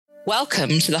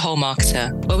Welcome to the Whole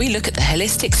Marketer, where we look at the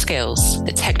holistic skills,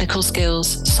 the technical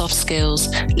skills, soft skills,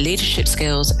 leadership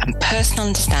skills, and personal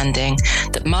understanding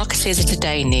that marketers of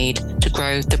today need to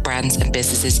grow the brands and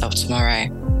businesses of tomorrow.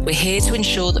 We're here to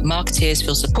ensure that marketers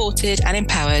feel supported and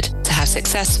empowered to have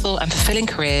successful and fulfilling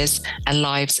careers and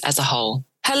lives as a whole.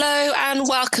 Hello and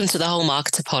welcome to the Whole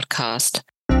Marketer podcast.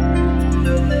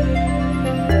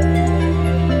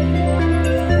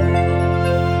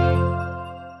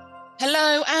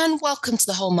 Hello and welcome to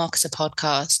the Whole Marketer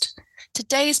podcast.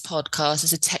 Today's podcast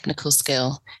is a technical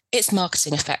skill. It's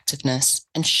marketing effectiveness.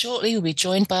 And shortly we'll be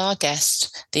joined by our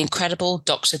guest, the incredible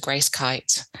Dr Grace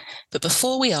Kite. But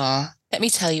before we are, let me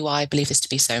tell you why I believe this to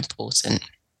be so important.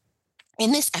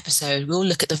 In this episode, we'll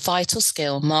look at the vital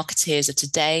skill marketeers of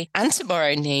today and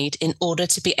tomorrow need in order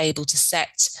to be able to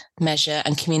set, measure,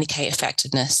 and communicate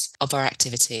effectiveness of our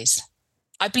activities.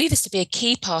 I believe this to be a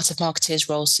key part of marketers'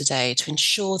 roles today to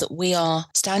ensure that we are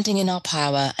standing in our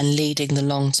power and leading the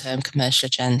long-term commercial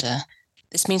agenda.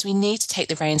 This means we need to take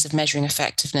the reins of measuring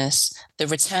effectiveness, the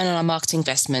return on our marketing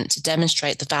investment to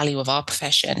demonstrate the value of our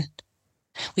profession.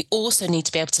 We also need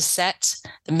to be able to set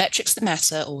the metrics that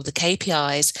matter, or the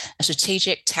KPIs, at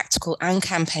strategic, tactical, and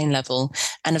campaign level,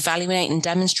 and evaluate and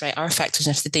demonstrate our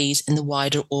effectiveness of these in the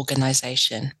wider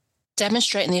organisation.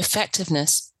 Demonstrating the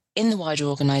effectiveness in the wider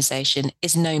organisation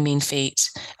is no mean feat,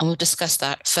 and we'll discuss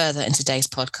that further in today's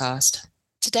podcast.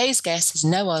 Today's guest is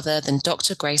no other than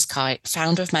Dr Grace Kite,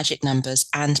 founder of Magic Numbers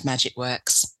and Magic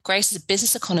Works. Grace is a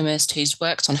business economist who's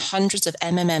worked on hundreds of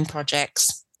MMM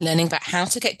projects, learning about how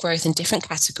to get growth in different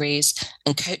categories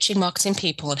and coaching marketing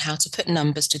people on how to put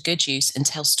numbers to good use and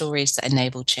tell stories that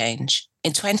enable change.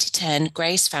 In 2010,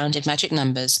 Grace founded Magic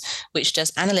Numbers, which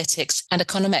does analytics and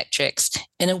econometrics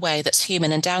in a way that's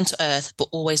human and down to earth, but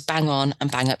always bang on and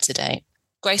bang up to date.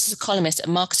 Grace is a columnist at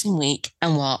Marketing Week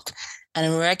and WARC,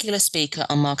 and a regular speaker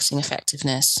on marketing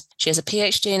effectiveness. She has a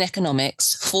PhD in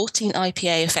economics, 14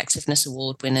 IPA Effectiveness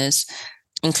Award winners,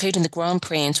 including the Grand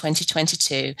Prix in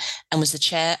 2022, and was the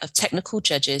chair of technical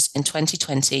judges in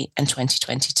 2020 and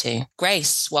 2022.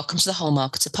 Grace, welcome to the Whole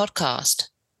Marketer podcast.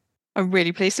 I'm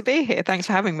really pleased to be here. Thanks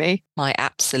for having me. My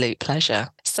absolute pleasure.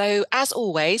 So as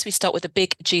always, we start with a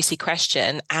big juicy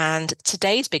question. And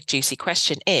today's big juicy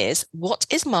question is, what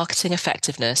is marketing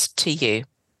effectiveness to you?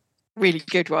 Really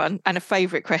good one, and a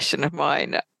favourite question of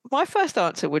mine. My first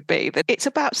answer would be that it's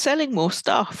about selling more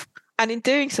stuff. And in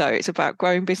doing so, it's about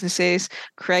growing businesses,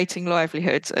 creating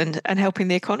livelihoods, and helping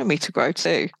the economy to grow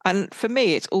too. And for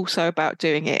me, it's also about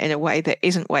doing it in a way that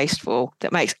isn't wasteful,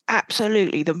 that makes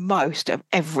absolutely the most of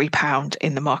every pound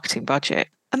in the marketing budget.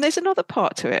 And there's another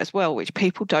part to it as well, which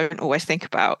people don't always think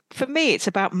about. For me, it's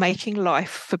about making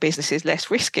life for businesses less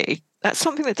risky. That's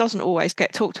something that doesn't always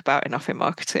get talked about enough in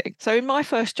marketing. So in my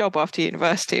first job after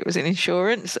university, it was in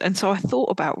insurance. And so I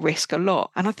thought about risk a lot.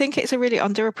 And I think it's a really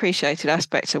underappreciated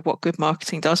aspect of what good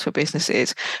marketing does for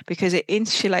businesses, because it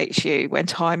insulates you when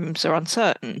times are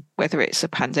uncertain, whether it's a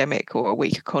pandemic or a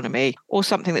weak economy, or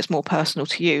something that's more personal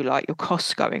to you, like your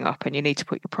costs going up and you need to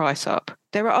put your price up.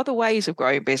 There are other ways of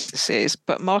growing businesses,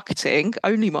 but marketing,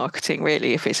 only marketing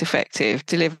really, if it's effective,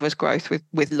 delivers growth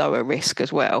with lower risk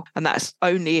as well. And that's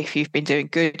only if you've been doing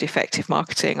good, effective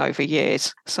marketing over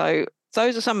years. So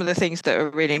those are some of the things that are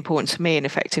really important to me in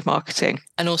effective marketing.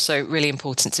 And also really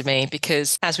important to me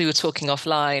because, as we were talking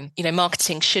offline,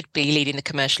 marketing should be leading the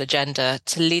commercial agenda.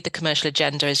 To lead the commercial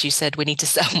agenda, as you said, we need to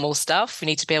sell more stuff. We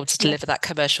need to be able to deliver that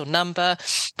commercial number,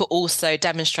 but also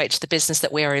demonstrate to the business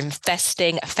that we are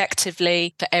investing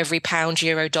effectively for every pound,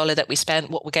 euro, dollar that we spend,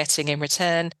 what we're getting in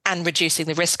return, and reducing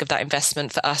the risk of that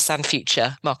investment for us and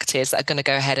future marketeers that are going to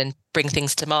go ahead and bring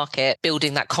things to market,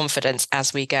 building that confidence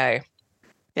as we go.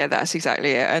 Yeah, that's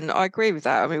exactly it. And I agree with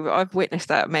that. I mean, I've witnessed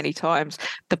that many times,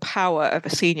 the power of a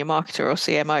senior marketer or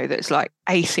CMO that's like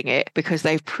acing it because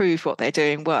they've proved what they're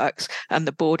doing works and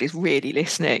the board is really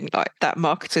listening. Like, that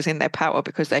marketer's in their power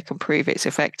because they can prove it's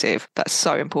effective. That's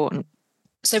so important.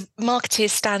 So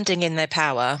marketers standing in their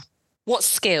power, what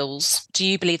skills do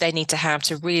you believe they need to have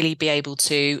to really be able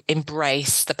to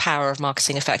embrace the power of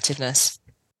marketing effectiveness?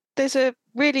 There's a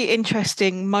really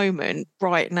interesting moment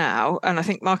right now, and I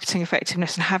think marketing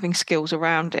effectiveness and having skills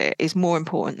around it is more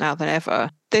important now than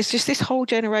ever. There's just this whole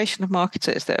generation of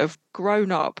marketers that have grown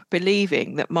up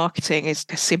believing that marketing is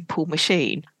a simple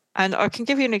machine. And I can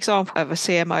give you an example of a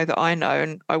CMO that I know,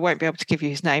 and I won't be able to give you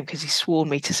his name because he's sworn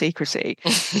me to secrecy.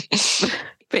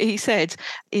 But he said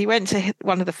he went to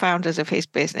one of the founders of his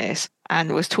business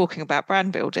and was talking about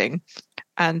brand building.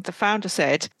 And the founder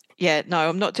said, yeah, no,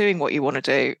 I'm not doing what you want to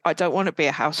do. I don't want to be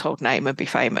a household name and be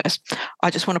famous. I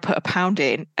just want to put £1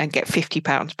 in and get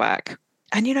 £50 back.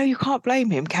 And, you can't blame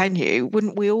him, can you?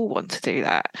 Wouldn't we all want to do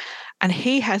that? And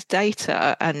he has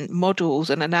data and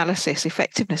models and analysis,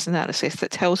 effectiveness analysis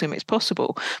that tells him it's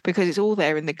possible because it's all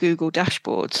there in the Google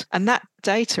dashboards. And that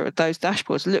data of those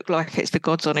dashboards look like it's the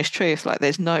God's honest truth, like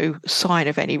there's no sign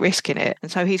of any risk in it.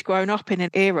 And so he's grown up in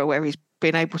an era where he's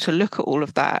been able to look at all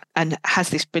of that and has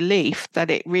this belief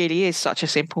that it really is such a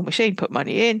simple machine. Put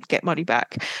money in, get money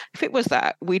back. If it was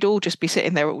that, we'd all just be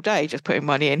sitting there all day just putting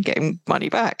money in, getting money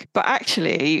back. But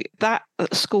actually, that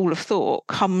school of thought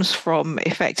comes from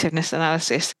effectiveness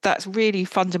analysis that's really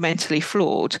fundamentally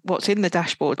flawed. What's in the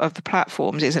dashboard of the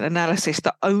platforms is an analysis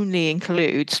that only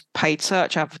includes paid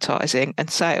search advertising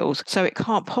and sales. So it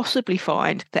can't possibly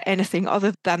find that anything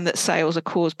other than that sales are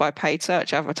caused by paid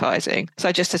search advertising.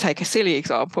 So just to take a silly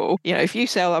example, if you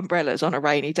sell umbrellas on a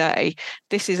rainy day,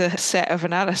 this is a set of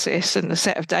analysis and a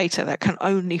set of data that can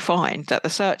only find that the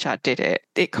search ad did it.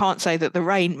 It can't say that the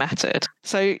rain mattered.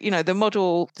 So, the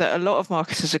model that a lot of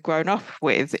marketers have grown up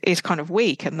with is kind of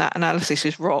weak, and that analysis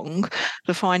is wrong.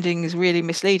 The finding is really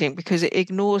misleading because it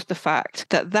ignores the fact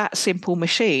that that simple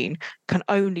machine can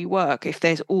only work if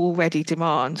there's already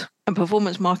demand. And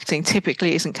performance marketing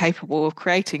typically isn't capable of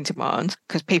creating demand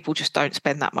because people just don't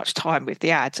spend that much time with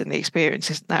the ads and the experience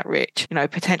isn't that rich.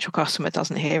 Potential customer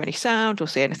doesn't hear any sound or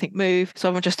see anything move.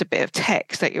 So I'm just a bit of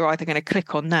text that you're either going to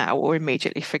click on now or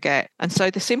immediately forget. And so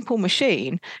the simple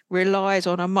machine relies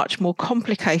on a much more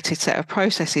complicated set of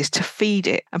processes to feed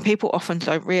it. And people often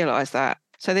don't realize that.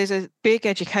 So there's a big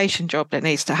education job that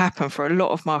needs to happen for a lot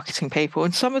of marketing people.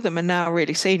 And some of them are now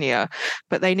really senior,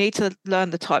 but they need to learn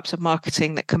the types of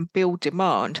marketing that can build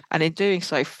demand. And in doing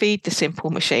so, feed the simple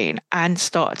machine and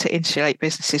start to insulate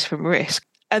businesses from risk.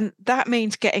 And that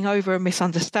means getting over a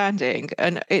misunderstanding.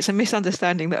 And it's a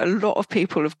misunderstanding that a lot of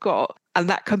people have got. And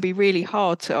that can be really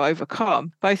hard to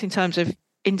overcome, both in terms of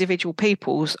individual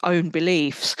people's own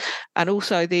beliefs and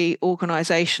also the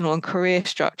organizational and career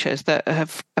structures that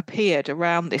have appeared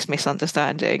around this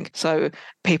misunderstanding. So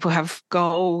people have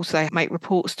goals, they make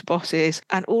reports to bosses,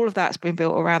 and all of that's been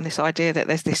built around this idea that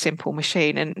there's this simple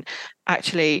machine. And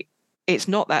actually, it's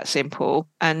not that simple.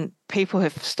 And people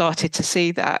have started to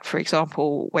see that, for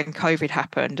example, when COVID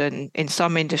happened, and in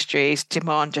some industries,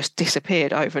 demand just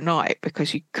disappeared overnight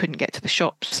because you couldn't get to the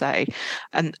shops, say.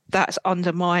 And that's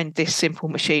undermined this simple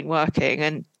machine working.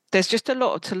 And there's just a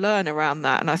lot to learn around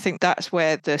that. And I think that's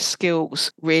where the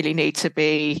skills really need to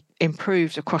be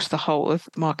improved across the whole of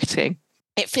marketing.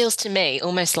 It feels to me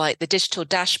almost like the digital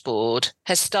dashboard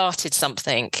has started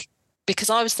something.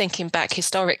 Because I was thinking back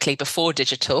historically before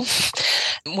digital,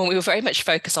 when we were very much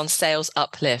focused on sales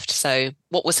uplift. So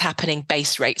what was happening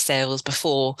base rate sales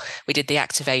before we did the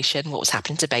activation, what was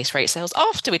happening to base rate sales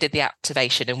after we did the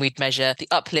activation, and we'd measure the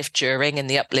uplift during and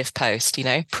the uplift post,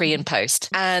 pre and post.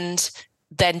 And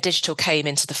then digital came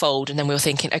into the fold, and then we were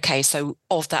thinking, okay, so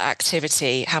of that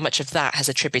activity, how much of that has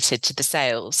attributed to the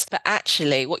sales? But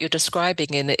actually what you're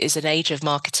describing is an age of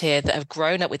marketeer that have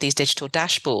grown up with these digital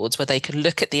dashboards where they can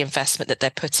look at the investment that they're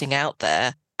putting out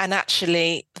there. And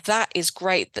actually that is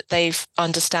great that they've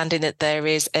understanding that there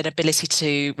is an ability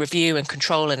to review and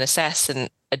control and assess and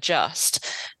adjust,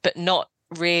 but not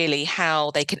really how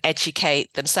they can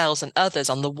educate themselves and others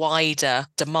on the wider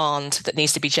demand that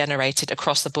needs to be generated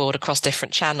across the board, across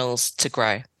different channels to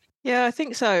grow. Yeah, I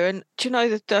think so. And do you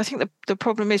know, I think the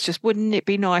problem is just, wouldn't it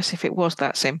be nice if it was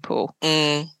that simple?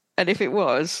 And if it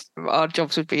was, our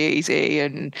jobs would be easy,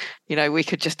 and we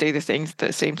could just do the things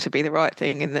that seem to be the right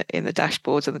thing in the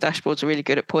dashboards, and the dashboards are really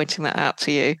good at pointing that out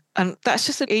to you. And that's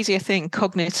just an easier thing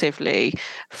cognitively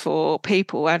for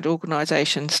people and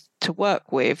organizations to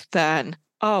work with than,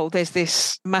 oh, there's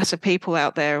this mass of people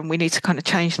out there and we need to kind of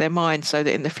change their minds so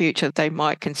that in the future they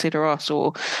might consider us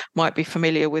or might be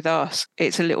familiar with us.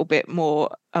 It's a little bit more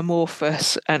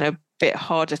amorphous and a bit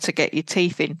harder to get your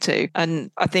teeth into. And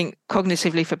I think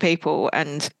cognitively for people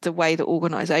and the way that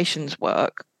organizations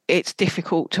work, it's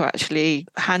difficult to actually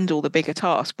handle the bigger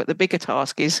task. But the bigger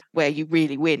task is where you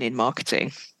really win in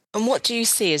marketing. And what do you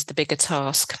see as the bigger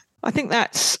task? I think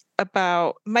that's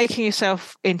about making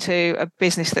yourself into a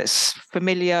business that's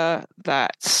familiar,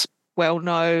 that's well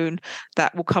known,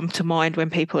 that will come to mind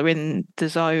when people are in the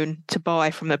zone to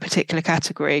buy from a particular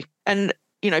category. And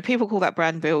people call that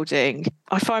brand building.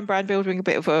 I find brand building a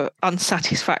bit of a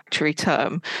unsatisfactory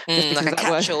term. Like a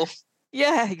catch-all.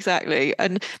 Yeah, exactly.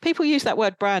 And people use that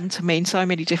word brand to mean so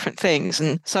many different things.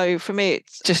 And so for me,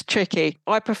 it's just tricky.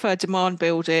 I prefer demand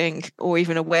building or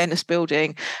even awareness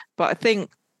building. But I think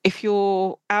if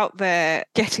you're out there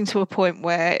getting to a point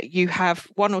where you have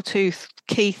one or two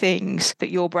key things that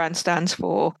your brand stands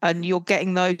for, and you're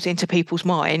getting those into people's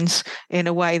minds in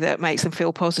a way that makes them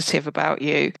feel positive about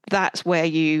you, that's where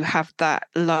you have that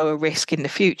lower risk in the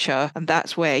future. And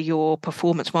that's where your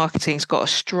performance marketing's got a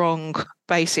strong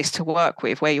basis to work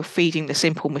with, where you're feeding the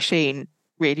simple machine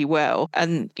really well.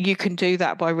 And you can do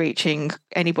that by reaching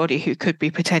anybody who could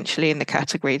be potentially in the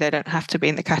category. They don't have to be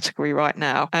in the category right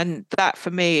now. And that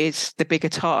for me is the bigger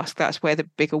task. That's where the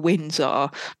bigger wins are,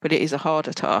 but it is a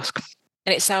harder task.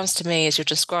 And it sounds to me, as you're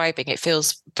describing, it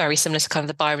feels very similar to kind of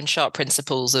the Byron Sharp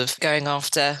principles of going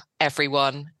after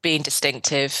everyone, being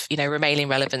distinctive, remaining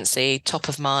relevancy, top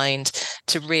of mind,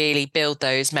 to really build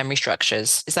those memory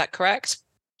structures. Is that correct?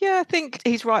 Yeah, I think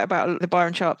he's right about the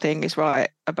Byron Sharp thing, is right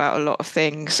about a lot of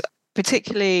things,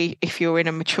 particularly if you're in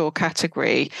a mature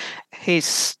category.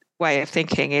 His way of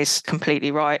thinking is completely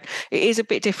right. It is a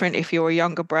bit different if you're a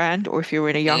younger brand or if you're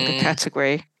in a younger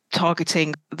category.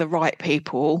 Targeting the right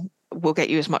people will get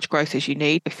you as much growth as you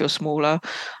need if you're smaller.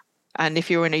 And if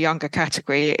you're in a younger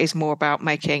category, it is more about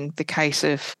making the case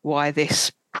of why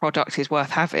this product is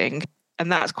worth having.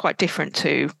 And that's quite different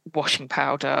to washing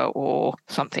powder or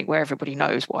something where everybody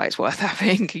knows why it's worth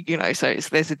having, so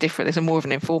there's a more of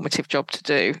an informative job to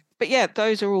do. But yeah,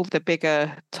 those are all the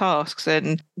bigger tasks.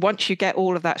 And once you get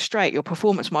all of that straight, your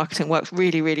performance marketing works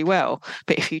really, really well.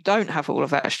 But if you don't have all of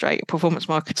that straight, your performance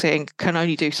marketing can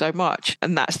only do so much.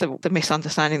 And that's the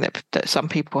misunderstanding that some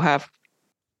people have.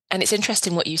 And it's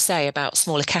interesting what you say about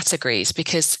smaller categories,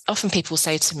 because often people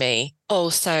say to me,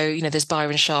 there's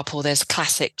Byron Sharp or there's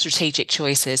classic strategic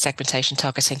choices, segmentation,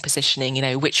 targeting,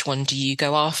 positioning, which one do you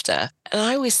go after? And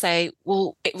I always say,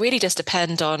 well, it really does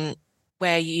depend on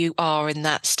where you are in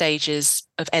that stages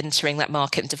of entering that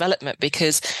market and development,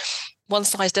 because one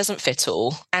size doesn't fit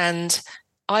all. And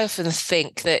I often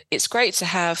think that it's great to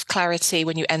have clarity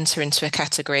when you enter into a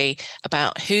category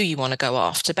about who you want to go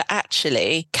after, but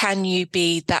actually, can you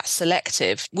be that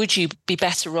selective? Would you be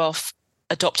better off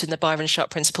adopting the Byron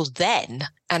Sharp principles then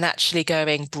and actually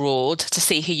going broad to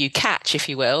see who you catch, if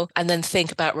you will, and then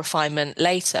think about refinement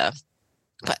later?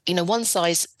 But, one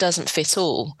size doesn't fit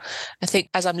all. I think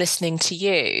as I'm listening to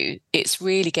you, it's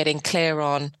really getting clear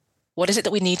on what is it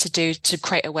that we need to do to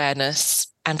create awareness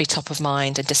and be top of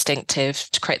mind and distinctive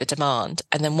to create the demand?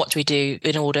 And then what do we do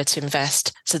in order to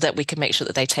invest so that we can make sure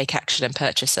that they take action and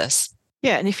purchase us?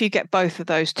 Yeah, and if you get both of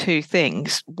those two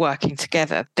things working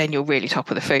together, then you're really top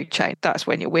of the food chain. That's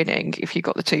when you're winning, if you've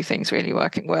got the two things really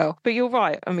working well. But you're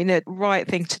right. I mean, the right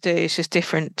thing to do is just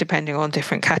different depending on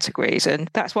different categories. And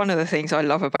that's one of the things I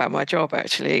love about my job,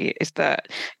 actually, is that,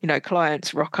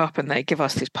 clients rock up and they give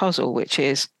us this puzzle, which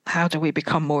is how do we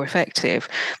become more effective?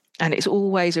 And it's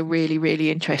always a really, really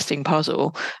interesting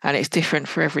puzzle, and it's different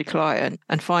for every client.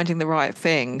 And finding the right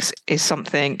things is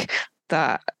something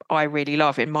that I really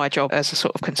love in my job as a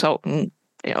sort of consultant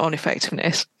on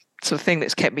effectiveness. It's the thing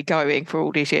that's kept me going for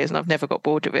all these years, and I've never got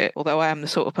bored of it, although I am the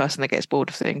sort of person that gets bored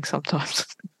of things sometimes.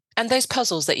 And those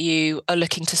puzzles that you are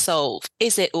looking to solve,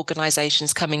 is it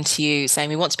organisations coming to you saying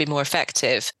we want to be more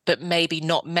effective, but maybe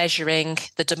not measuring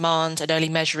the demand and only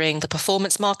measuring the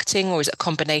performance marketing, or is it a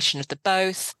combination of the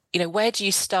both? Where do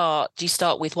you start? Do you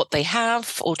start with what they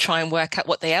have or try and work out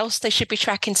what else they should be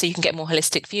tracking so you can get a more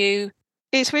holistic view?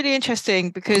 It's really interesting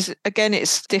because, again,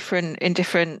 it's different in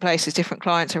different places. Different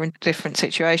clients are in different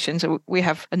situations. We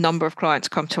have a number of clients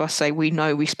come to us say, we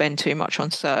know we spend too much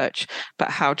on search, but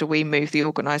how do we move the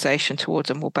organisation towards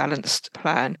a more balanced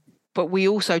plan? But we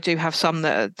also do have some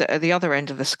that are the other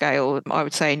end of the scale. I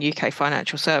would say in UK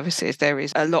financial services, there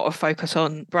is a lot of focus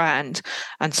on brand.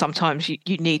 And sometimes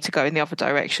you need to go in the other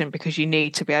direction because you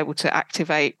need to be able to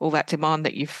activate all that demand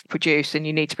that you've produced, and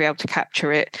you need to be able to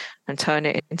capture it and turn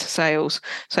it into sales.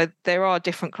 So there are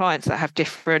different clients that have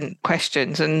different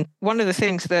questions. And one of the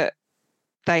things that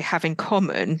they have in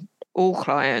common, all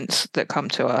clients that come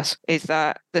to us, is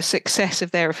that the success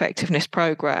of their effectiveness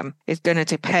program is going to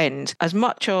depend as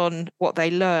much on what they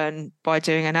learn by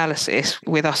doing analysis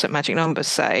with us at Magic Numbers,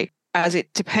 say, as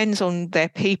it depends on their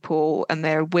people and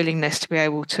their willingness to be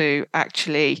able to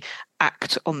actually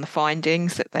act on the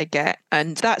findings that they get.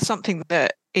 And that's something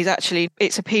that is actually,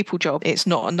 it's a people job. It's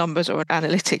not a numbers or an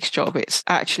analytics job. It's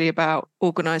actually about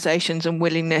organisations and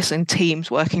willingness and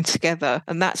teams working together.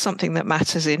 And that's something that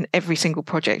matters in every single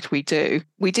project we do.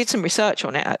 We did some research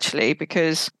on it, actually,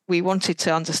 because we wanted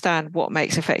to understand what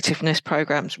makes effectiveness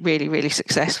programs really, really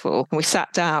successful. And we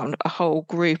sat down a whole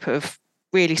group of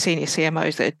really senior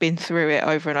CMOs that had been through it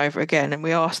over and over again. And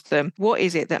we asked them, what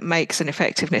is it that makes an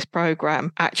effectiveness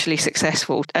program actually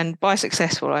successful? And by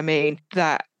successful, I mean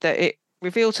that it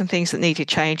revealed some things that needed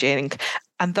changing,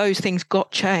 And those things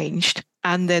got changed.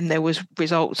 And then there was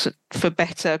results for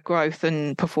better growth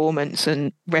and performance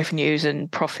and revenues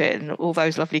and profit and all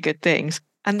those lovely good things.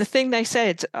 And the thing they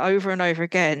said over and over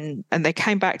again, and they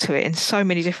came back to it in so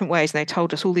many different ways, and they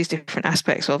told us all these different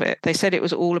aspects of it. They said it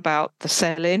was all about the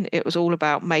selling. It was all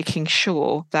about making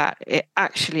sure that it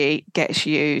actually gets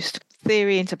used,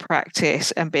 theory into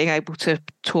practice, and being able to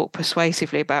talk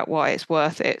persuasively about why it's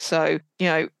worth it. So,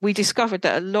 we discovered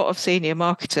that a lot of senior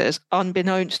marketers,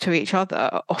 unbeknownst to each other,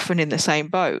 are often in the same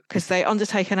boat because they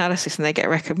undertake analysis and they get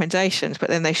recommendations, but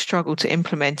then they struggle to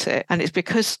implement it. And it's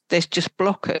because there's just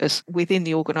blockers within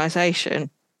the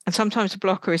organization. And sometimes a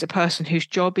blocker is a person whose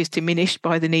job is diminished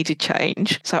by the needed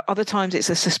change. So other times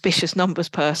it's a suspicious numbers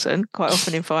person, quite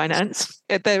often in finance.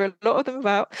 There are a lot of them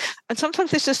about. And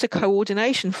sometimes it's just a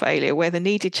coordination failure where the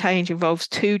needed change involves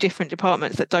two different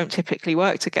departments that don't typically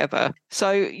work together. So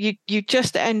you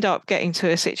just end up getting to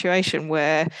a situation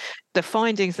where the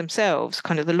findings themselves,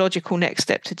 kind of the logical next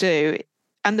step to do,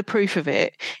 and the proof of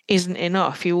it isn't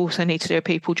enough. You also need to do a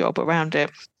people job around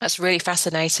it. That's really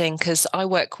fascinating because I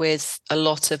work with a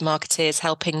lot of marketeers,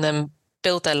 helping them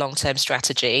build their long-term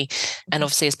strategy. And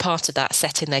obviously, as part of that,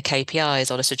 setting their KPIs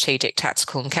on a strategic,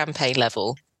 tactical and campaign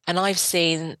level. And I've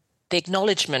seen the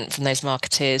acknowledgement from those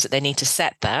marketeers that they need to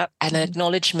set that, and an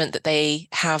acknowledgement that they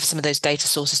have some of those data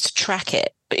sources to track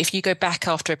it. But if you go back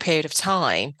after a period of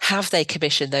time, have they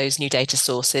commissioned those new data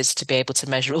sources to be able to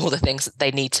measure all the things that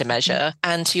they need to measure?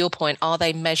 And to your point, are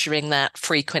they measuring that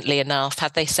frequently enough?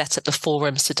 Have they set up the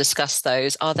forums to discuss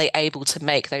those? Are they able to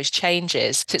make those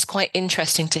changes? So it's quite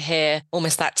interesting to hear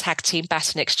almost that tag team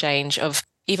baton exchange of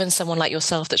even someone like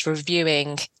yourself that's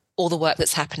reviewing all the work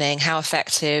that's happening, how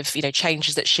effective,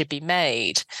 changes that should be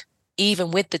made.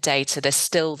 Even with the data, there's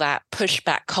still that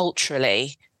pushback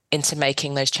culturally into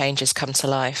making those changes come to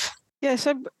life. Yeah,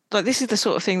 so this is the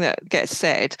sort of thing that gets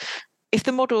said. If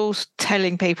the model's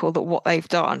telling people that what they've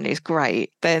done is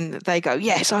great, then they go,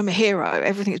 yes, I'm a hero.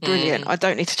 Everything's brilliant. I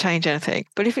don't need to change anything.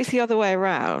 But if it's the other way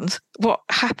around, what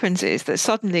happens is that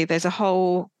suddenly there's a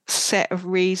whole set of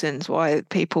reasons why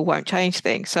people won't change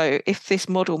things. So if this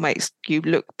model makes you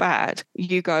look bad,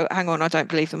 you go, hang on, I don't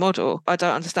believe the model. I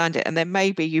don't understand it. And then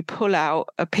maybe you pull out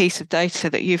a piece of data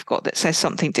that you've got that says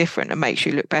something different and makes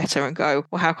you look better and go,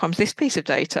 well, how comes this piece of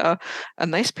data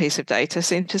and this piece of data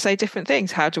seem to say different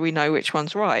things? How do we know which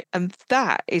one's right? And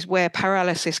that is where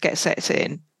paralysis gets set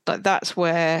in. That's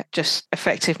where just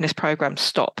effectiveness programs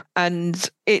stop. And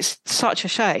it's such a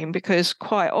shame because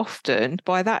quite often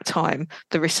by that time,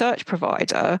 the research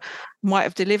provider might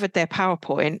have delivered their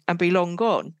PowerPoint and be long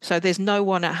gone. So there's no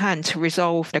one at hand to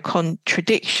resolve the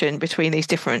contradiction between these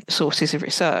different sources of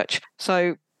research.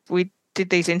 So we did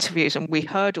these interviews and we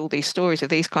heard all these stories of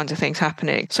these kinds of things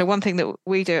happening. So one thing that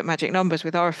we do at Magic Numbers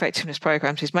with our effectiveness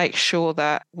programs is make sure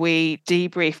that we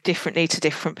debrief differently to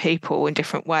different people in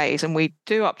different ways. And we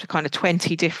do up to kind of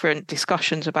 20 different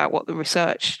discussions about what the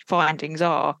research findings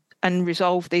are and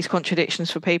resolve these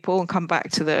contradictions for people and come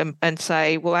back to them and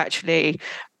say, well, actually,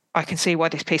 I can see why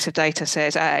this piece of data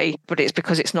says A, but it's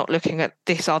because it's not looking at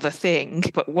this other thing.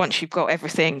 But once you've got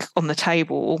everything on the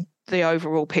table, the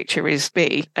overall picture is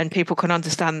B, and people can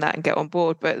understand that and get on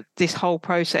board. But this whole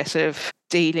process of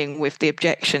dealing with the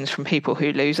objections from people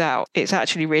who lose out, it's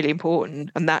actually really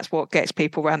important. And that's what gets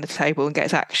people around the table and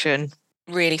gets action.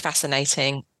 Really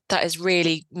fascinating. That has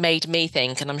really made me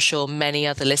think, and I'm sure many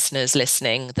other listeners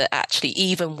listening, that actually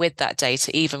even with that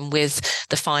data, even with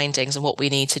the findings and what we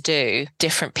need to do,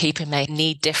 different people may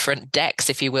need different decks,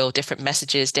 if you will, different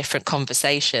messages, different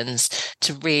conversations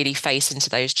to really face into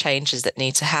those changes that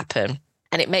need to happen.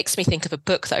 And it makes me think of a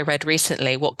book that I read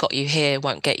recently, What Got You Here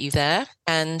Won't Get You There.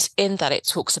 And in that, it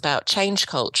talks about change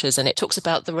cultures and it talks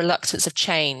about the reluctance of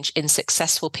change in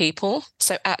successful people.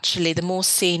 So actually, the more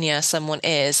senior someone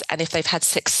is, and if they've had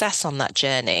success on that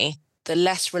journey, the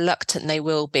less reluctant they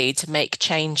will be to make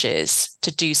changes,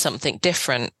 to do something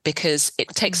different, because it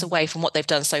takes away from what they've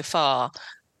done so far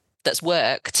that's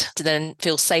worked to then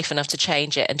feel safe enough to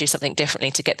change it and do something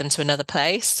differently to get them to another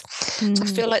place. So I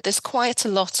feel like there's quite a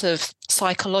lot of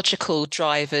psychological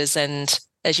drivers and,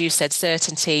 as you said,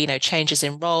 certainty, changes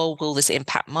in role. Will this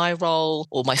impact my role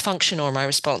or my function or my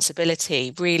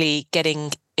responsibility? Really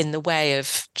getting in the way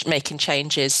of making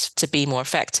changes to be more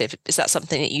effective. Is that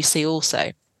something that you see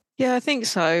also? Yeah, I think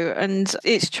so. And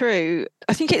it's true.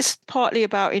 I think it's partly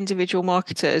about individual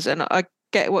marketers. And I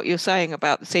get what you're saying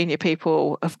about the senior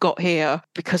people have got here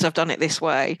because I've done it this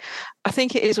way. I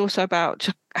think it is also about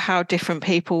how different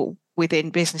people within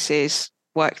businesses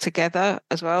work together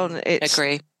as well. And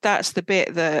Agree. That's the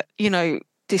bit that,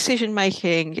 decision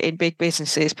making in big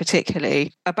businesses,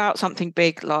 particularly about something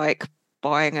big like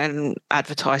buying an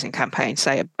advertising campaign,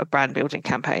 say a brand building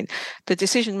campaign, the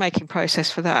decision-making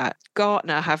process for that,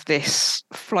 Gartner have this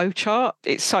flow chart.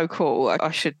 It's so cool.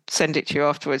 I should send it to you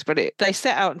afterwards, but they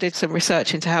set out and did some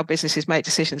research into how businesses make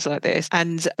decisions like this.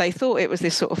 And they thought it was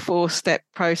this sort of 4-step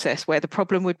process where the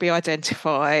problem would be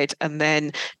identified, and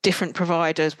then different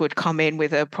providers would come in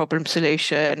with a problem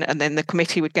solution, and then the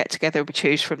committee would get together, would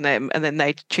choose from them, and then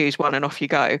they'd choose one and off you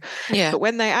go. Yeah. But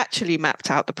when they actually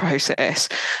mapped out the process,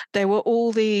 there were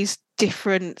all these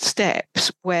different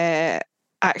steps where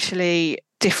actually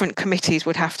different committees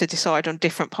would have to decide on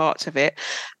different parts of it.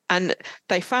 And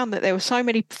they found that there were so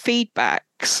many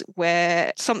feedbacks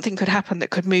where something could happen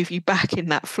that could move you back in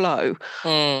that flow,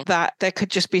 that there could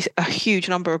just be a huge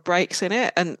number of breaks in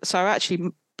it. And so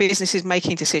actually businesses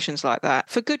making decisions like that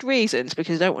for good reasons,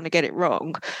 because they don't want to get it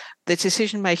wrong, the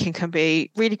decision making can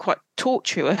be really quite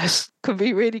tortuous, can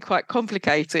be really quite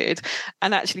complicated,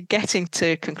 and actually getting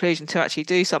to conclusion to actually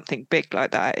do something big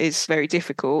like that is very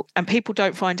difficult, and people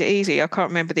don't find it easy. I can't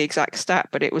remember the exact stat,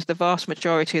 but it was the vast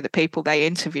majority of the people they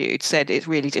interviewed said it's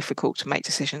really difficult to make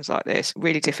decisions like this,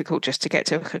 really difficult just to get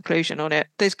to a conclusion on it.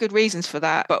 There's good reasons for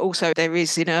that, but also there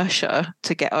is inertia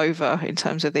to get over in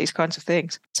terms of these kinds of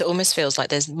things. So it almost feels like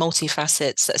there's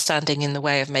multifacets that are standing in the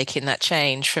way of making that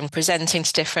change, from presenting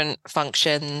to different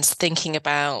functions, thinking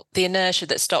about the inertia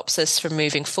that stops us from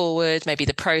moving forward, maybe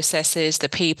the processes, the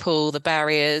people, the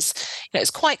barriers.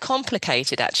 It's quite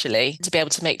complicated actually to be able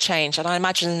to make change. And I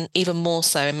imagine even more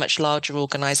so in much larger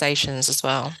organizations as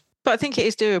well. But I think it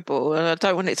is doable, and I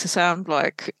don't want it to sound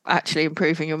like actually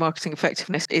improving your marketing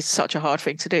effectiveness is such a hard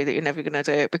thing to do that you're never going to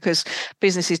do it, because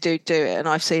businesses do it, and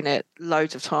I've seen it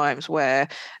loads of times where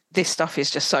this stuff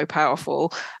is just so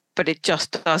powerful, but it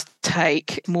just does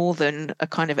take more than a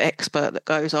kind of expert that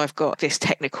goes, I've got this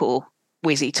technical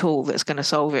whizzy tool that's going to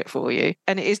solve it for you.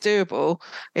 And it is doable.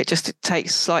 It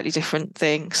takes slightly different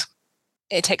things.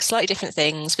 It takes slightly different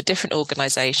things for different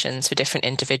organizations, for different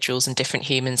individuals and different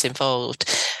humans involved.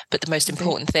 But the most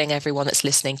important thing, everyone that's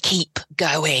listening, keep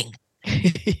going.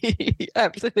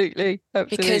 Absolutely.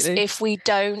 Because if we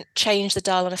don't change the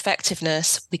dial on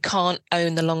effectiveness, we can't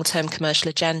own the long-term commercial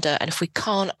agenda. And if we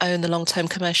can't own the long-term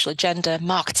commercial agenda,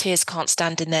 marketeers can't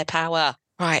stand in their power.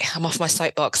 Right, I'm off my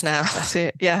soapbox now. That's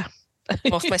it, yeah.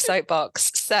 I'm off my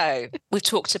soapbox. So we've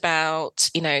talked about,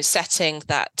 setting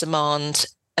that demand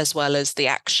as well as the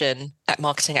action at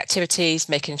marketing activities,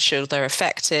 making sure they're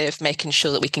effective, making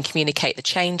sure that we can communicate the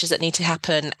changes that need to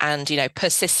happen, and,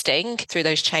 persisting through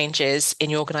those changes in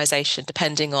your organization,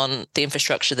 depending on the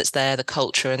infrastructure that's there, the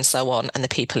culture and so on, and the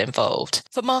people involved.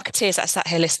 For marketeers that sat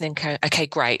here listening, okay,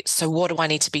 great. So what do I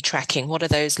need to be tracking? What are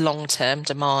those long-term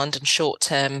demand and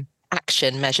short-term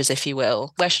action measures, if you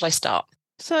will? Where should I start?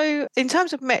 So in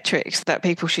terms of metrics that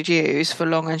people should use for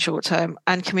long and short term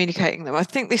and communicating them, I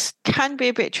think this can be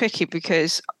a bit tricky,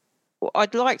 because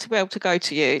I'd like to be able to go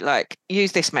to you, like,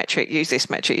 use this metric, use this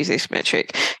metric, use this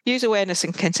metric, use awareness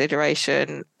and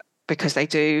consideration, because they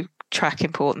do track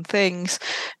important things.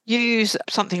 Use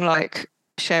something like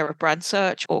share of brand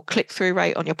search or click-through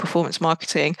rate on your performance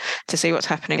marketing to see what's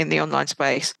happening in the online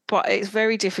space. But it's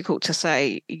very difficult to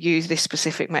say use this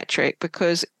specific metric,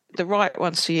 because the right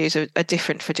ones to use are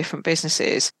different for different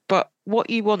businesses. But what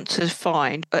you want to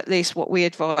find, at least what we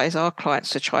advise our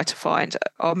clients to try to find,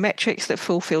 are metrics that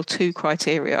fulfill 2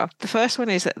 criteria. The first one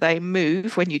is that they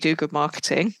move when you do good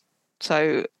marketing.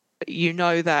 So you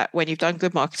know that when you've done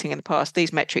good marketing in the past,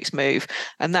 these metrics move,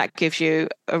 and that gives you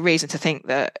a reason to think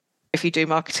that if you do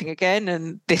marketing again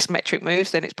and this metric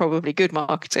moves, then it's probably good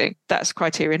marketing. That's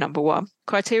criteria number 1.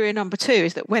 Criteria number 2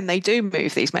 is that when they do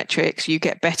move these metrics, you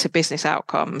get better business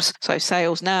outcomes. So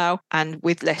sales now, and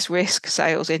with less risk,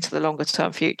 sales into the longer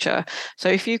term future. So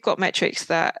if you've got metrics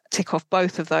that tick off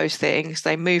both of those things,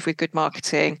 they move with good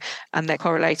marketing and they're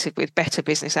correlated with better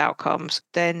business outcomes,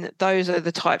 then those are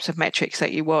the types of metrics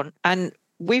that you want. And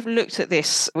we've looked at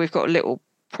this. We've got a little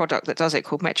product that does it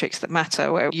called Metrics That Matter,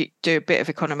 where you do a bit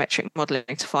of econometric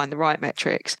modeling to find the right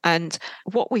metrics. And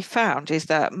what we found is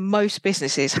that most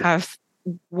businesses have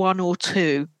 1 or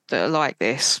 2 that are like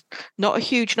this. Not a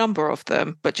huge number of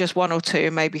them, but just 1 or 2,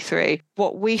 maybe 3.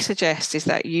 What we suggest is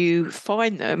that you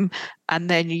find them and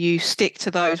then you stick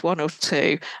to those 1 or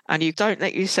 2, and you don't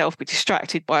let yourself be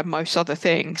distracted by most other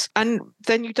things. And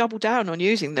then you double down on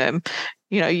using them.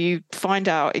 You find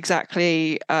out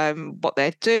exactly what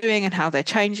they're doing and how they're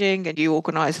changing, and you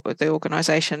organise the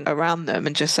organisation around them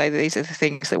and just say that these are the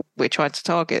things that we're trying to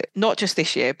target, not just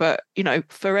this year, but,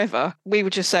 forever. We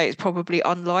would just say it's probably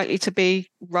unlikely to be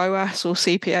ROAS or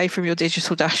CPA from your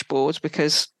digital dashboards,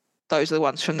 because those are the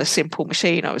ones from the simple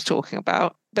machine I was talking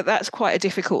about. But that's quite a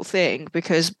difficult thing,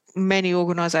 because many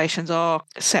organisations are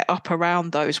set up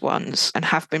around those ones and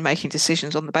have been making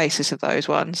decisions on the basis of those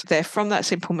ones. They're from that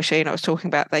simple machine I was talking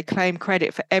about. They claim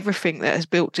credit for everything that has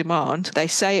built demand. They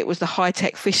say it was the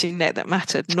high-tech fishing net that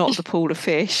mattered, not the pool of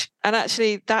fish. And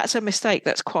actually, that's a mistake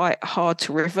that's quite hard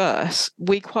to reverse.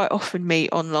 We quite often meet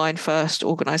online first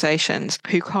organisations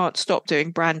who can't stop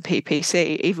doing brand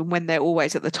PPC, even when they're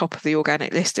always at the top of the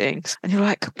organic listings. And you're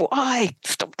like, why?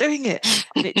 Stop doing it.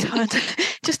 And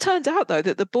it just turns out, though,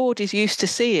 that the board is used to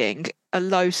seeing a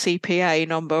low CPA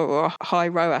number or a high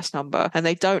ROAS number, and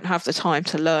they don't have the time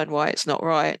to learn why it's not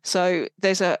right. So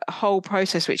there's a whole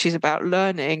process which is about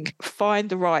learning, find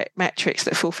the right metrics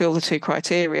that fulfill the two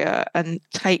criteria, and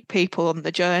take people on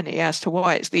the journey as to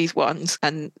why it's these ones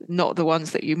and not the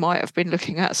ones that you might have been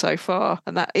looking at so far.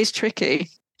 And that is tricky.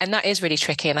 And that is really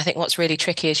tricky. And I think what's really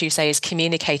tricky, as you say, is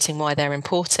communicating why they're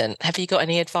important. Have you got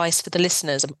any advice for the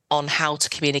listeners on how to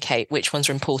communicate which ones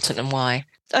are important and why?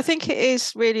 I think it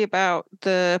is really about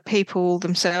the people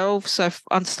themselves. So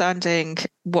understanding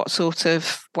what sort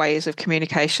of ways of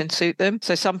communication suit them.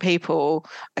 So some people,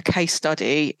 a case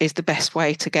study is the best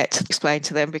way to get to explain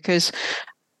to them, because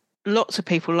lots of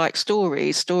people like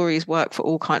stories. Stories work for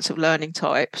all kinds of learning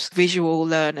types. Visual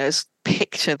learners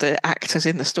picture the actors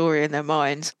in the story in their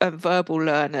minds, and verbal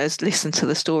learners listen to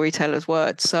the storyteller's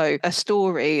words. So a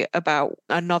story about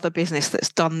another business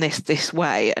that's done this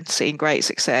way and seen great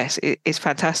success is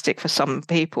fantastic for some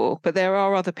people. But there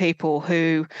are other people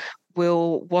who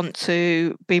will want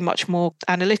to be much more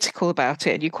analytical about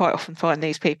it. And you quite often find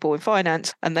these people in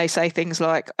finance, and they say things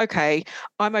like, okay,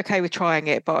 I'm okay with trying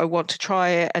it, but I want to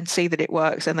try it and see that it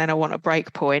works. And then I want a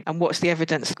break point. And what's the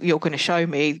evidence you're going to show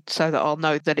me so that I'll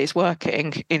know that it's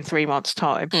working in 3 months'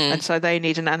 time? And so they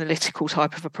need an analytical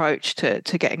type of approach to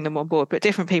getting them on board. But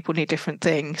different people need different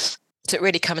things. So it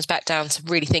really comes back down to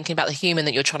really thinking about the human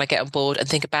that you're trying to get on board, and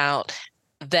think about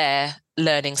their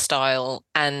learning style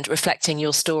and reflecting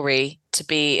your story to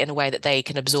be in a way that they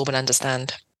can absorb and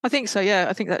understand. I think so, yeah.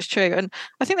 I think that's true. And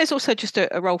I think there's also just a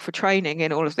role for training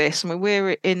in all of this. I mean,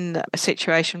 we're in a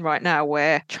situation right now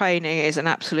where training is an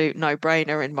absolute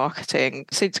no-brainer in marketing.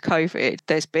 Since COVID,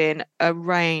 there's been a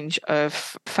range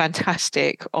of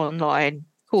fantastic online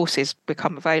courses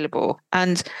become available.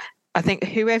 And I think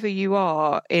whoever you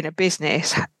are in a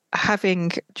business,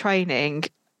 having training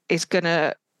is going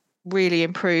to really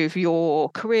improve your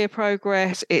career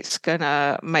progress. It's going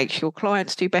to make your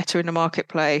clients do better in the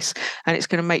marketplace, and it's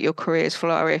going to make your careers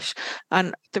flourish.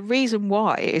 And the reason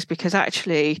why is because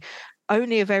actually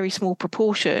only a very small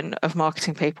proportion of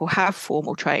marketing people have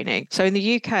formal training. So in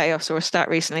the UK, I saw a stat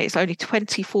recently, it's only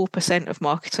 24% of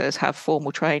marketers have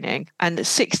formal training, and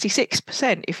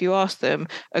 66%, if you ask them,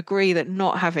 agree that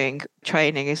not having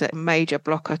training is a major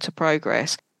blocker to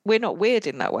progress. We're not weird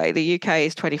in that way. The UK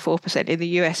is 24%. In the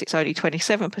US, it's only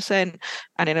 27%.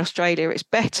 And in Australia, it's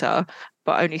better,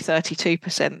 but only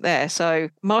 32% there. So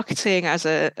marketing as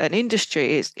an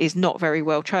industry is not very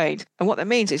well trained. And what that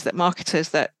means is that marketers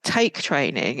that take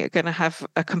training are going to have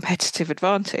a competitive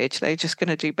advantage. They're just going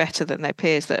to do better than their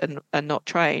peers that are not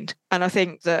trained. And I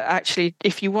think that actually,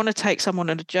 if you want to take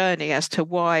someone on a journey as to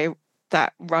why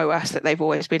that ROAS that they've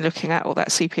always been looking at, or that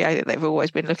CPA that they've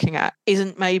always been looking at,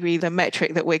 isn't maybe the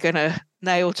metric that we're going to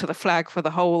nail to the flag for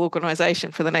the whole organisation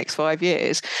for the next 5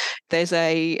 years, there's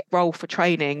a role for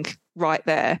training right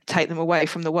there. Take them away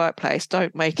from the workplace.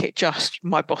 Don't make it just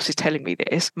my boss is telling me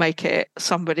this. Make it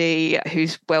somebody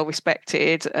who's well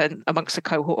respected, and amongst a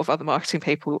cohort of other marketing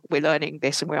people, we're learning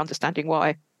this and we're understanding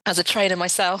why. As a trainer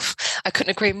myself, I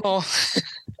couldn't agree more.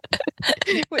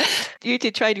 You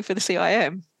did training for the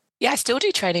CIM. Yeah, I still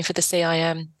do training for the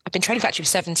CIM. I've been training for actually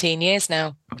 17 years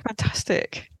now.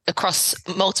 Fantastic. Across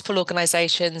multiple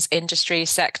organisations,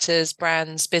 industries, sectors,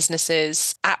 brands,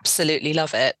 businesses. Absolutely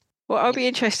love it. Well, I'll be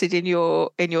interested in your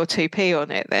 2P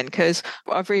on it then, because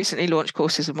I've recently launched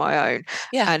courses of my own.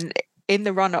 Yeah. And in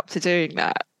the run up to doing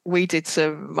that, we did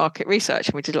some market research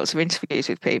and we did lots of interviews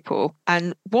with people.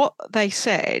 And what they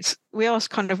said, we asked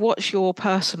kind of, what's your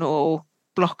personal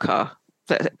blocker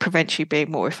that prevents you being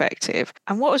more effective?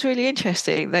 And what was really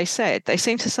interesting, they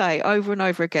seemed to say over and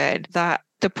over again that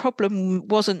the problem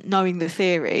wasn't knowing the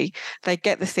theory. They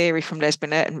get the theory from Les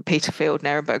Binet and Peter Field and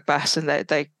Ehrenberg Bass, and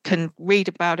they can read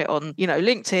about it on,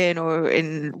 LinkedIn or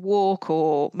in Walk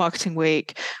or Marketing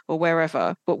Week or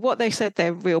wherever. But what they said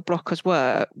their real blockers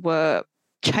were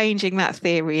changing that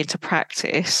theory into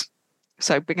practice.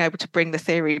 So being able to bring the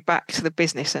theory back to the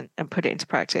business and put it into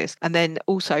practice. And then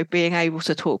also being able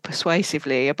to talk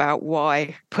persuasively about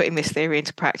why putting this theory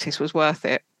into practice was worth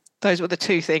it. Those were the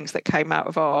two things that came out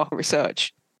of our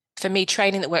research. For me,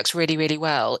 training that works really, really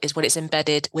well is when it's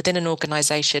embedded within an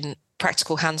organization,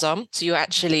 practical hands-on. So you're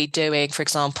actually doing, for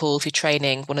example, if you're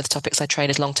training, one of the topics I train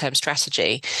is long-term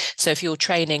strategy. So if you're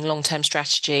training long-term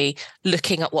strategy,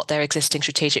 looking at what their existing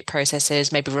strategic process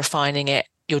is, maybe refining it,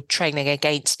 you're training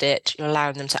against it, you're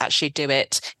allowing them to actually do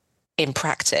it in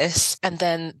practice. And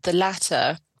then the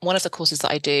latter, one of the courses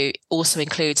that I do also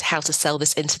includes how to sell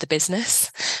this into the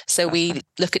business. So we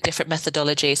look at different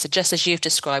methodologies. So just as you've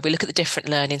described, we look at the different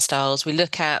learning styles. We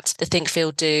look at the think,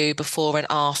 feel, do before and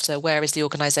after. Where is the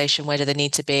organization? Where do they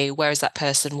need to be? Where is that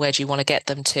person? Where do you want to get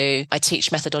them to? I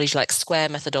teach methodology like square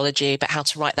methodology, but how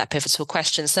to write that pivotal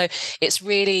question. So it's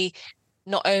really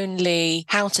not only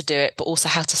how to do it, but also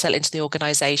how to sell it into the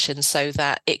organization so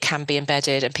that it can be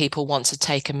embedded and people want to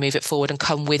take and move it forward and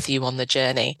come with you on the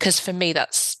journey. Because for me,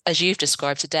 that's, as you've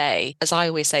described today, as I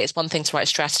always say, it's one thing to write a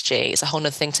strategy, it's a whole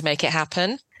other thing to make it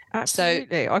happen.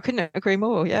 Absolutely. I couldn't agree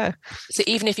more. Yeah. So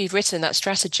even if you've written that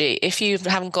strategy, if you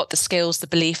haven't got the skills, the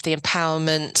belief, the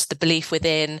empowerment, the belief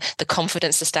within, the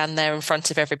confidence to stand there in front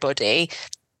of everybody,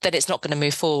 then it's not going to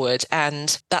move forward.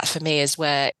 And that for me is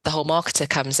where the whole marketer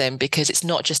comes in, because it's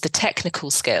not just the technical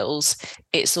skills,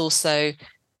 it's also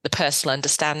the personal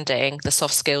understanding, the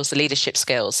soft skills, the leadership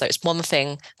skills. So it's one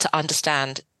thing to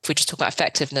understand, if we just talk about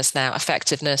effectiveness now,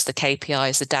 effectiveness, the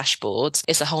KPIs, the dashboards,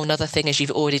 it's a whole nother thing, as you've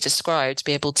already described, to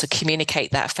be able to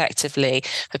communicate that effectively,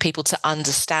 for people to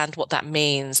understand what that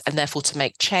means and therefore to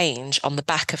make change on the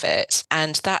back of it.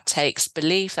 And that takes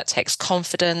belief, that takes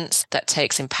confidence, that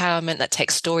takes empowerment, that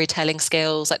takes storytelling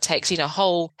skills, that takes, a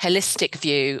whole holistic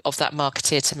view of that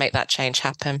marketeer to make that change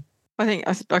happen. I think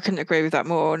I couldn't agree with that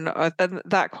more. And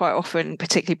that quite often,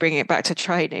 particularly bringing it back to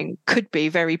training, could be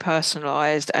very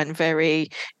personalised and very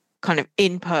kind of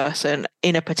in person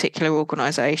in a particular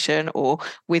organisation or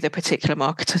with a particular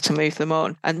marketer to move them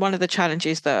on. And one of the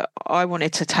challenges that I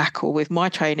wanted to tackle with my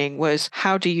training was,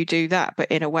 how do you do that,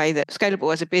 but in a way that's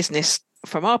scalable as a business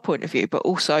from our point of view, but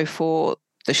also for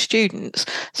the students,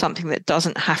 something that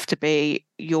doesn't have to be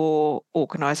your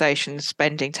organisation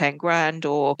spending 10 grand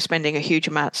or spending a huge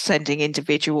amount sending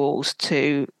individuals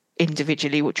to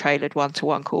individually tailored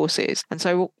one-to-one courses. And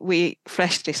so we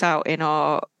fleshed this out in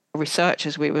our research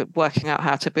as we were working out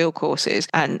how to build courses.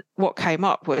 And what came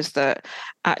up was that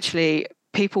actually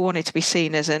people wanted to be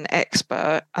seen as an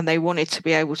expert and they wanted to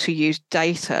be able to use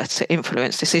data to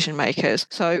influence decision makers.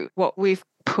 So what we've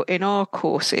put in our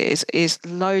courses is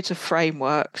loads of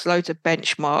frameworks, loads of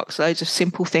benchmarks, loads of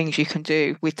simple things you can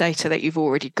do with data that you've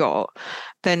already got,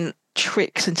 then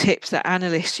tricks and tips that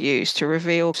analysts use to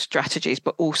reveal strategies,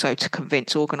 but also to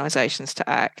convince organizations to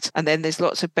act. And then there's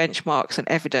lots of benchmarks and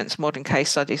evidence, modern case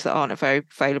studies that aren't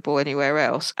available anywhere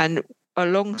else. And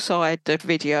alongside the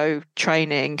video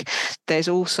training, there's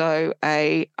also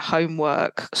a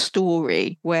homework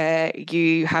story where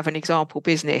you have an example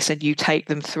business and you take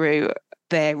them through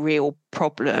their real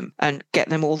problem and get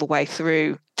them all the way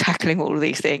through tackling all of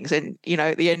these things. And,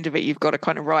 at the end of it, you've got to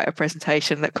kind of write a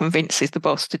presentation that convinces the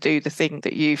boss to do the thing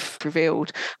that you've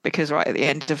revealed. Because right at the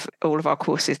end of all of our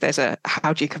courses, there's a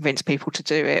how do you convince people to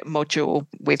do it module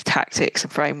with tactics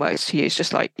and frameworks to use,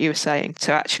 just like you were saying,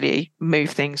 to actually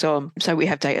move things on. So we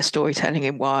have data storytelling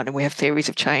in one and we have theories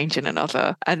of change in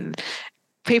another. And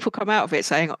people come out of it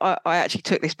saying, I actually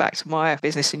took this back to my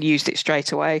business and used it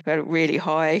straight away. We had a really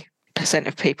high %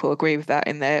 of people agree with that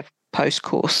in their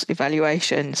post-course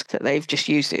evaluations, that they've just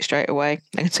used it straight away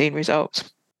and seen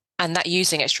results. And that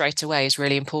using it straight away is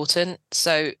really important.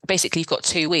 So basically you've got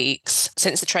 2 weeks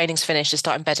since the training's finished to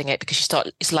start embedding it, because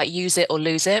it's like use it or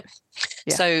lose it.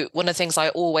 Yeah. So one of the things I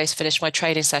always finish my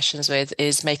training sessions with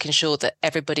is making sure that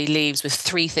everybody leaves with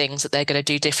 3 things that they're going to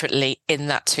do differently in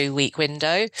that 2-week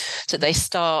window. So they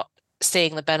start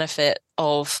seeing the benefit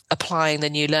of applying the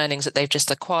new learnings that they've just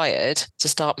acquired to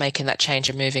start making that change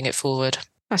and moving it forward.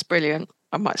 That's brilliant.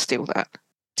 I might steal that.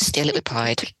 Steal it with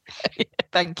pride.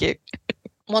 Thank you.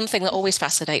 One thing that always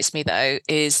fascinates me, though,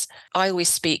 is I always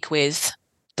speak with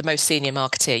the most senior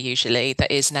marketeer usually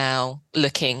that is now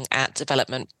looking at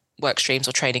development work streams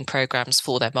or training programs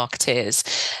for their marketeers.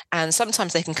 And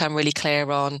sometimes they can come really clear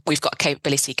on, we've got a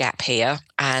capability gap here.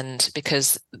 And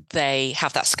because they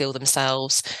have that skill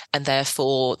themselves and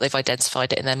therefore they've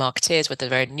identified it in their marketeers, whether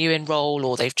they're new in role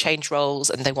or they've changed roles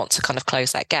and they want to kind of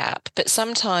close that gap. But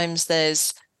sometimes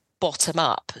there's bottom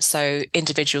up. So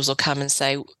individuals will come and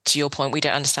say, to your point, we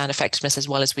don't understand effectiveness as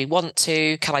well as we want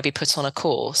to. Can I be put on a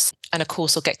course? And a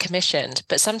course will get commissioned.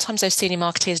 But sometimes those senior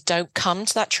marketeers don't come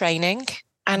to that training.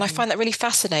 And I find that really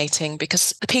fascinating,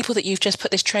 because the people that you've just put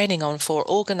this training on for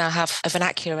all going to have a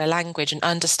vernacular language and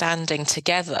understanding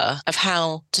together of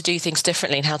how to do things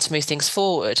differently and how to move things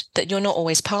forward that you're not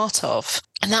always part of.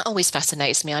 And that always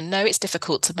fascinates me. I know it's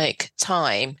difficult to make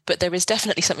time, but there is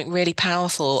definitely something really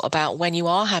powerful about when you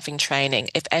are having training.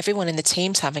 If everyone in the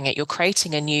team's having it, you're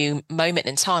creating a new moment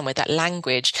in time where that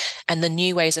language and the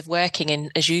new ways of working in,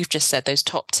 as you've just said, those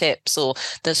top tips or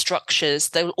the structures,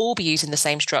 they'll all be using the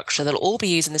same structure. They'll all be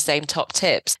using the same top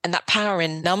tips. And that power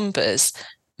in numbers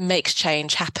makes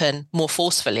change happen more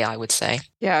forcefully, I would say.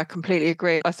 Yeah, I completely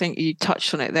agree. I think you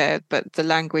touched on it there, but the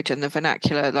language and the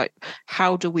vernacular, like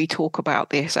how do we talk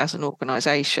about this as an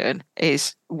organization,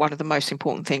 is one of the most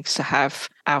important things to have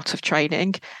out of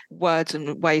training. Words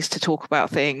and ways to talk about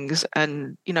things,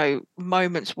 and, you know,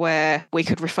 moments where we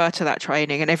could refer to that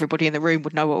training and everybody in the room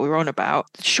would know what we were on about.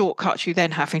 Shortcuts you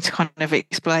then having to kind of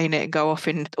explain it and go off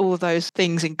in all of those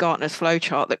things in Gartner's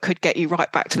flowchart that could get you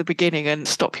right back to the beginning and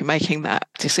stop you making that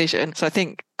decision. So I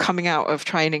think coming out of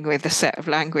training with a set of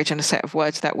language and a set of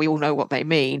words that we all know what they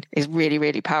mean is really,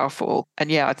 really powerful. And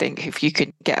yeah, I think if you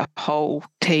can get a whole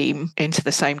team into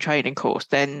the same training course,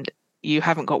 then you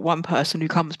haven't got one person who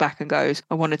comes back and goes,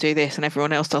 I want to do this, and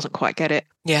everyone else doesn't quite get it.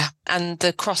 Yeah. And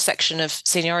the cross section of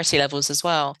seniority levels as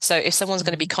well. So if someone's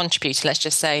going to be contributing, let's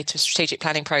just say, to a strategic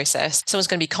planning process, someone's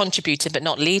going to be contributing but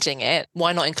not leading it,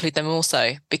 why not include them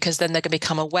also? Because then they're going to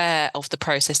become aware of the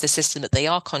process, the system that they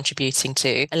are contributing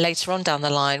to. And later on down the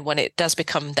line, when it does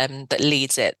become them that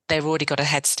leads it, they've already got a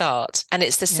head start. And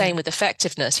it's the same with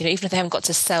effectiveness. You know, even if they haven't got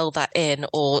to sell that in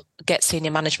or get senior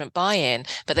management buy-in,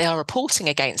 but they are reporting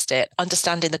against it,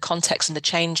 understanding the context and the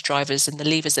change drivers and the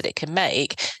levers that it can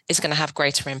make is going to have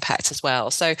greater impact as well.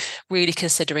 So really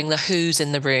considering the who's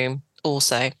in the room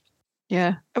also.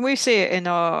 Yeah. And we see it in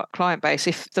our client base.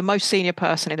 If the most senior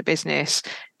person in the business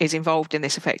is involved in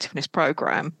this effectiveness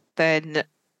program, then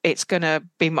it's going to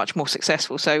be much more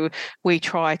successful. So we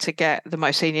try to get the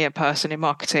most senior person in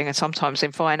marketing and sometimes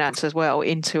in finance as well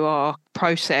into our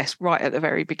process right at the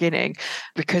very beginning,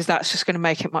 because that's just going to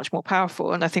make it much more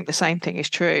powerful. And I think the same thing is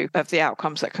true of the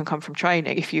outcomes that can come from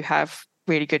training. If you have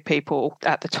really good people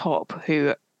at the top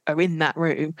who are in that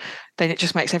room, then it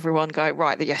just makes everyone go,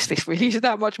 right, yes, this really is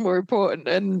that much more important.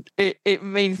 And it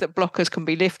means that blockers can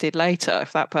be lifted later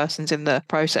if that person's in the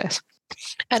process.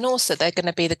 And also they're going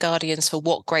to be the guardians for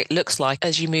what great looks like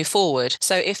as you move forward.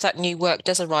 So if that new work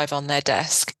does arrive on their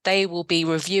desk, they will be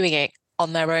reviewing it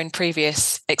on their own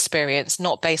previous experience,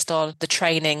 not based on the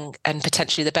training and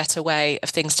potentially the better way of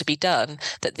things to be done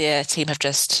that their team have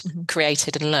just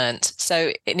created and learnt.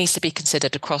 So it needs to be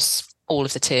considered across all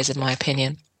of the tiers, in my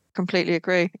opinion. Completely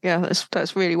agree. Yeah,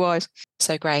 that's really wise.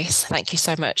 So Grace, thank you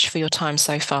so much for your time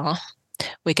so far.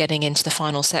 We're getting into the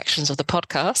final sections of the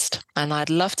podcast, and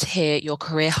I'd love to hear your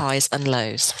career highs and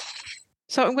lows.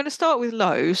 So I'm going to start with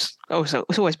lows. Also,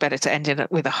 it's always better to end in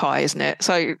with a high, isn't it?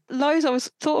 So lows, I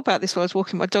thought about this while I was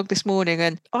walking my dog this morning,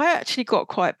 and I actually got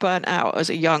quite burnt out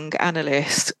as a young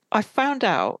analyst. I found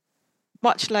out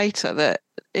much later that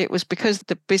it was because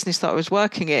the business that I was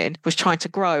working in was trying to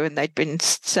grow, and they'd been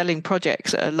selling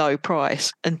projects at a low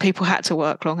price, and people had to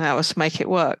work long hours to make it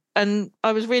work. And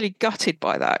I was really gutted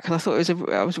by that, because I thought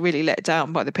I was really let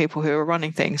down by the people who were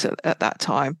running things at that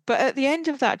time. But at the end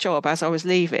of that job, as I was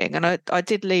leaving, and I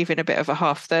did leave in a bit of a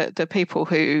huff, the people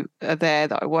who are there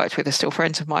that I worked with are still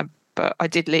friends of mine, but I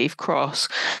did leave cross.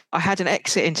 I had an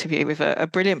exit interview with a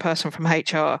brilliant person from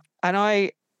HR, and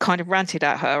I kind of ranted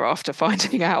at her after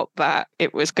finding out that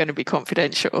it was going to be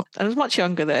confidential. And I was much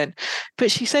younger then. But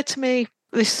she said to me,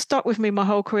 this stuck with me my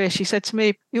whole career. She said to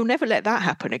me, "You'll never let that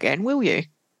happen again, will you?"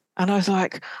 And I was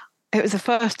like, it was the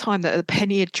first time that a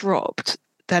penny had dropped,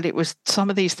 that it was some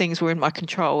of these things were in my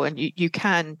control, and you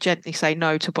can gently say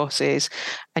no to bosses,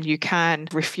 and you can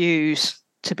refuse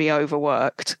to be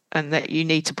overworked, and that you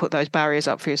need to put those barriers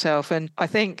up for yourself. And I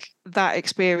think that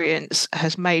experience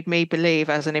has made me believe,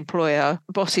 as an employer,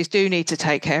 bosses do need to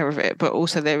take care of it, but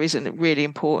also there is a really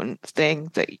important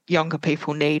thing that younger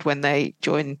people need when they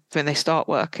start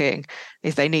working,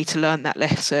 is they need to learn that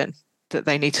lesson, that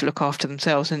they need to look after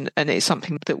themselves. And it's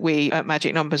something that we at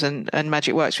Magic Numbers and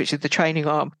Magic Works, which is the training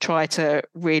arm, try to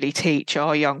really teach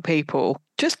our young people.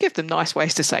 Just give them nice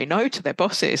ways to say no to their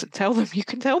bosses, and tell them, you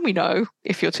can tell me no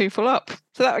if you're too full up.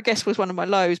 So that, I guess, was one of my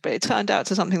lows, but it turned out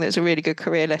to something that's a really good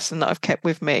career lesson that I've kept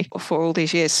with me for all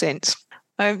these years since.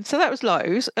 So that was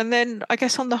lows. And then I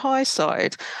guess on the high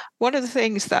side, one of the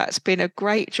things that's been a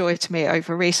great joy to me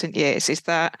over recent years is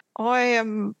that I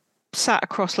am sat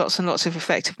across lots and lots of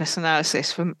effectiveness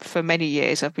analysis for many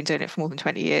years. I've been doing it for more than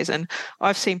 20 years, and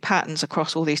I've seen patterns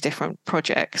across all these different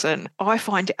projects, and I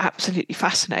find it absolutely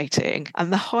fascinating.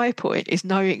 And the high point is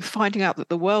finding out that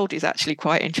the world is actually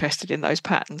quite interested in those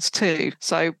patterns too.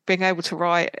 So being able to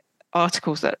write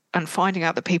articles and finding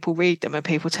out that people read them and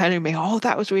people telling me, oh,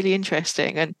 that was really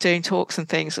interesting, and doing talks and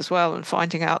things as well, and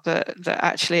finding out that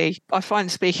actually I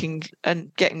find speaking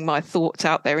and getting my thoughts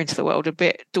out there into the world a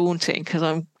bit daunting, because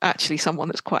I'm actually someone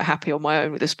that's quite happy on my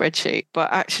own with a spreadsheet,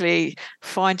 but actually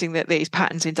finding that these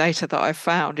patterns in data that I've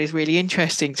found is really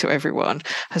interesting to everyone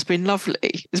has been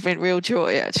lovely. It's been real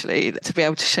joy actually to be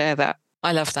able to share that.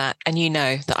 I love that. And you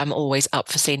know that I'm always up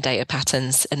for seeing data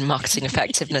patterns and marketing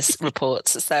effectiveness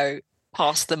reports. So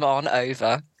pass them on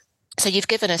over. So you've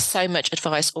given us so much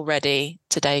advice already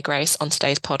today, Grace, on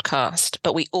today's podcast,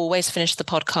 but we always finish the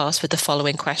podcast with the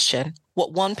following question.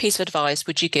 What one piece of advice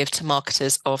would you give to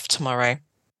marketers of tomorrow?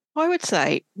 I would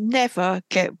say never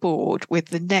get bored with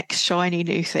the next shiny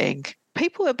new thing.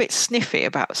 People are a bit sniffy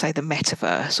about, say, the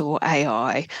metaverse or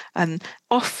AI, and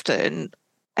often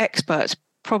experts,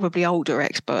 probably older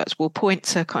experts, will point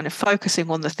to kind of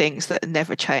focusing on the things that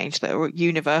never change, that are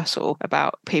universal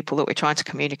about people that we're trying to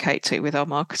communicate to with our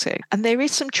marketing. And there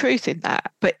is some truth in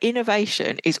that, but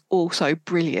innovation is also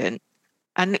brilliant.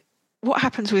 And what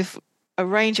happens with a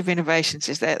range of innovations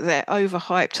is that they're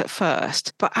overhyped at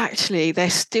first, but actually they're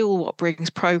still what brings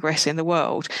progress in the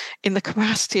world, in the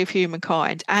capacity of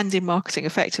humankind and in marketing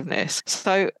effectiveness.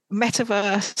 So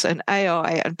metaverse and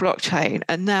AI and blockchain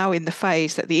are now in the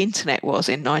phase that the internet was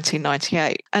in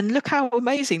 1998. And look how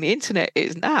amazing the internet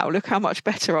is now. Look how much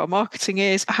better our marketing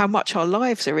is, how much our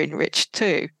lives are enriched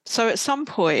too. So at some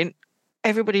point,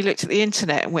 everybody looked at the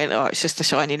internet and went, oh, it's just a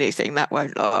shiny new thing, that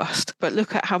won't last. But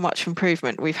look at how much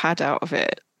improvement we've had out of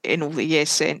it in all the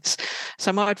years since.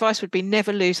 So my advice would be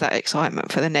never lose that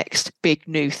excitement for the next big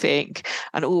new thing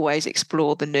and always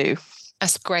explore the new.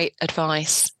 That's great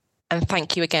advice. And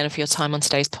thank you again for your time on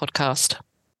today's podcast.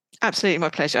 Absolutely, my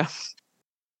pleasure.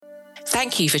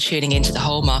 Thank you for tuning into the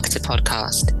Whole Marketer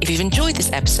podcast. If you've enjoyed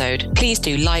this episode, please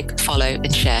do like, follow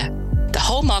and share. The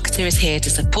Whole Marketer is here to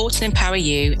support and empower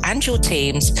you and your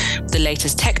teams with the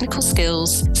latest technical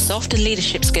skills, soft and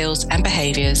leadership skills and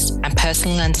behaviours, and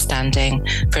personal understanding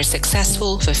for a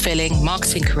successful, fulfilling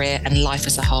marketing career and life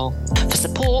as a whole. For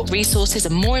support, resources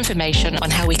and more information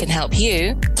on how we can help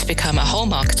you to become a whole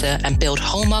marketer and build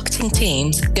whole marketing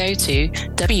teams, go to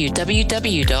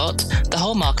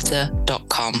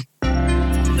www.thewholemarketer.com.